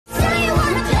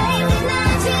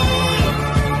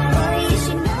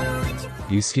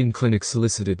Skin Clinic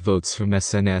solicited votes from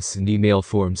SNS and email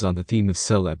forums on the theme of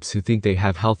celebs who think they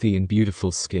have healthy and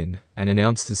beautiful skin, and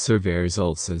announced the survey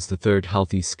results as the third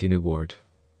Healthy Skin Award.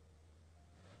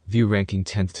 View ranking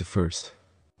 10th to 1st.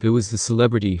 There was the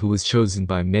celebrity who was chosen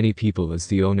by many people as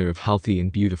the owner of healthy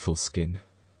and beautiful skin.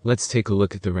 Let's take a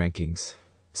look at the rankings.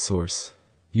 Source: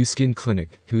 Skin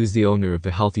Clinic, who is the owner of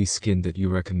the healthy skin that you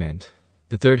recommend.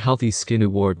 The third Healthy Skin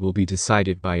Award will be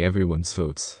decided by everyone's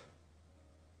votes.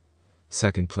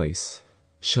 Second place: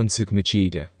 Shunsuke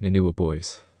Michida, Nanuwa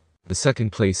Boys. The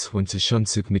second place went to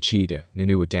Shunsuke Michida,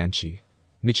 Nanuwa Danchi.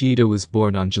 Michida was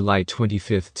born on July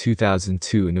 25,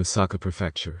 2002 in Osaka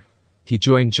Prefecture. He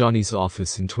joined Johnny's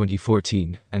office in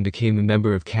 2014 and became a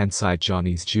member of Kansai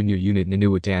Johnny's junior unit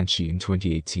Nanuwa Danchi in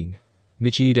 2018.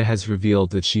 Michida has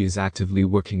revealed that she is actively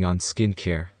working on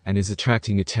skincare and is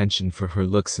attracting attention for her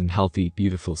looks and healthy,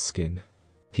 beautiful skin.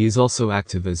 He is also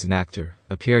active as an actor,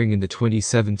 appearing in the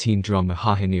 2017 drama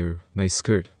Hahiniru, My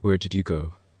Skirt, Where Did You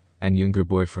Go? And Younger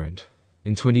Boyfriend.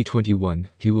 In 2021,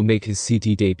 he will make his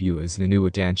CT debut as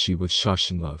Nanuwa Danchi with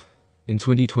Shoshin Love. In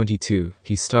 2022,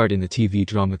 he starred in the TV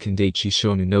drama Kandaichi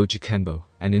Shonen no Jikenbo,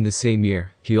 and in the same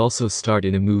year, he also starred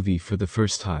in a movie for the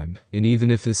first time, in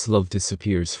Even If This Love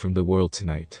Disappears from the World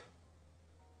Tonight.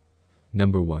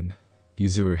 Number 1.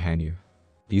 Yuzuru Hanyu.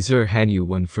 Yuzuru Hanyu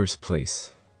won first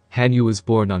place. Hanyu was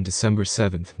born on December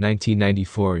 7,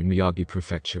 1994 in Miyagi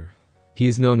Prefecture. He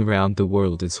is known around the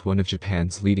world as one of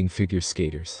Japan's leading figure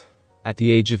skaters. At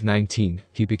the age of 19,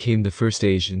 he became the first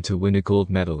Asian to win a gold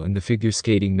medal in the figure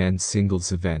skating men's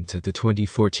singles event at the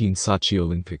 2014 Sochi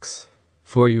Olympics.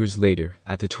 4 years later,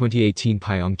 at the 2018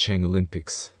 Pyeongchang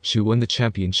Olympics, she won the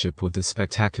championship with a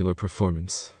spectacular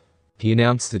performance. He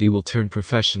announced that he will turn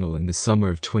professional in the summer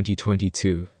of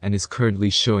 2022 and is currently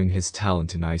showing his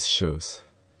talent in ice shows.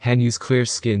 Hanyu's clear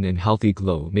skin and healthy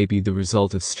glow may be the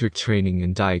result of strict training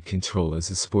and diet control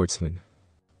as a sportsman.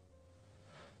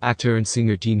 Actor and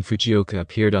singer Dean Fujioka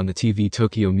appeared on the TV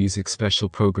Tokyo Music special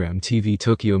program TV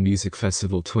Tokyo Music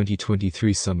Festival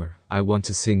 2023 Summer, I Want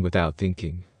to Sing Without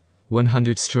Thinking.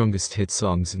 100 Strongest Hit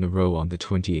Songs in a Row on the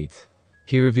 28th.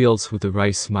 He reveals with a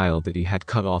wry smile that he had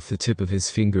cut off the tip of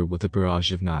his finger with a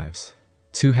barrage of knives.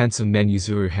 Two handsome men.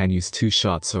 Yuzuru Hanyu's two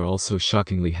shots are also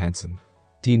shockingly handsome.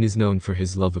 Dean is known for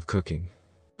his love of cooking.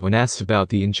 When asked about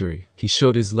the injury, he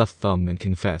showed his left thumb and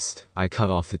confessed, I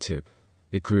cut off the tip.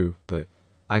 It grew, but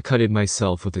I cut it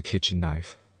myself with a kitchen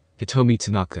knife. Hitomi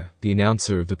Tanaka, the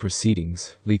announcer of the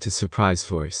proceedings, leaked a surprise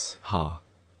voice, ha.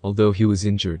 Although he was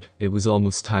injured, it was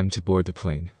almost time to board the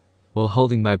plane. While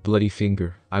holding my bloody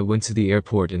finger, I went to the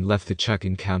airport and left the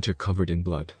check-in counter covered in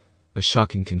blood. A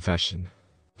shocking confession.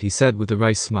 He said with a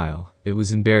wry smile, it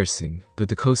was embarrassing, but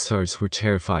the co-stars were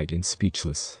terrified and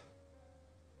speechless.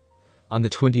 On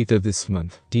the 20th of this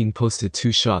month, Dean posted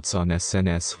two shots on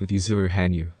SNS with Yuzuru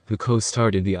Hanyu, who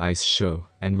co-starred in the ice show,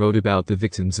 and wrote about the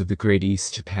victims of the Great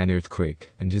East Japan earthquake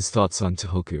and his thoughts on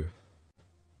Tohoku.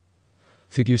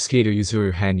 Figure skater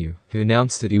Yuzuru Hanyu, who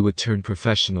announced that he would turn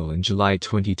professional in July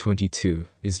 2022,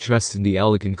 is dressed in the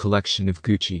elegant collection of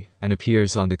Gucci and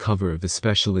appears on the cover of the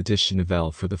special edition of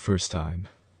Elle for the first time.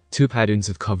 Two patterns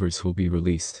of covers will be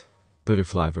released.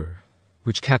 Butterfly Ver,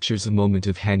 which captures a moment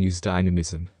of Hanyu's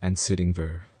dynamism, and Sitting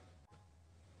Ver.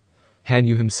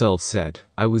 Hanyu himself said,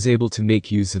 I was able to make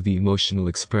use of the emotional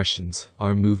expressions,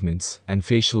 arm movements, and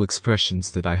facial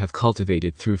expressions that I have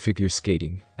cultivated through figure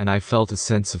skating, and I felt a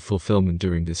sense of fulfillment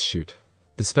during this shoot.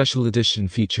 The special edition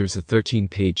features a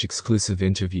 13-page exclusive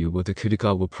interview with the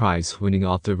Kutagawa Prize-winning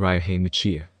author Ryuhei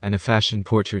Michiya, and a fashion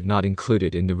portrait not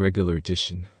included in the regular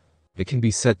edition. It can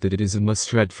be said that it is a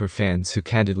must-read for fans who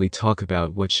candidly talk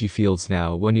about what she feels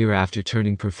now 1 year after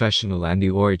turning professional and the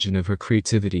origin of her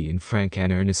creativity in frank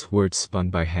and earnest words spun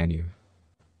by Hanyu.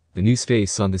 The new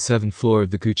space on the 7th floor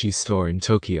of the Gucci store in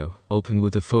Tokyo opened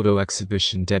with a photo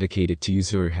exhibition dedicated to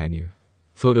Yuzuru Hanyu.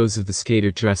 Photos of the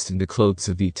skater dressed in the clothes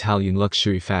of the Italian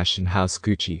luxury fashion house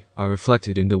Gucci are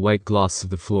reflected in the white gloss of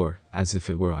the floor, as if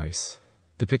it were ice.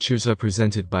 The pictures are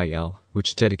presented by Elle,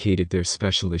 which dedicated their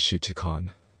special issue to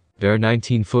Con. There are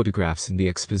 19 photographs in the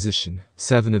exposition,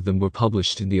 7 of them were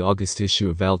published in the August issue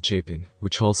of Elle Japan,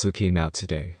 which also came out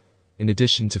today. In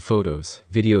addition to photos,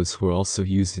 videos were also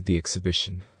used at the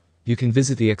exhibition. You can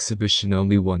visit the exhibition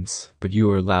only once, but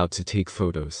you are allowed to take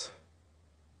photos.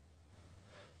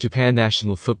 Japan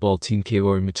national football team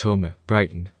Kaoru Mitoma,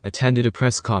 Brighton, attended a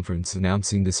press conference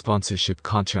announcing the sponsorship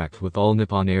contract with All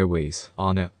Nippon Airways,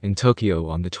 ANA, in Tokyo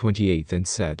on the 28th and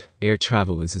said, air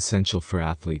travel is essential for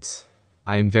athletes.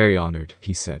 I am very honored,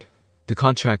 he said. The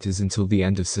contract is until the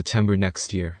end of September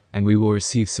next year, and we will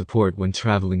receive support when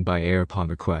traveling by air upon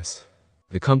request.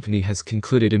 The company has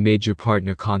concluded a major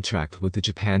partner contract with the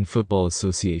Japan Football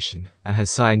Association and has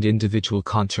signed individual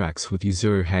contracts with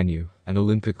Yuzuru Hanyu, an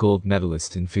Olympic gold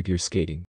medalist in figure skating.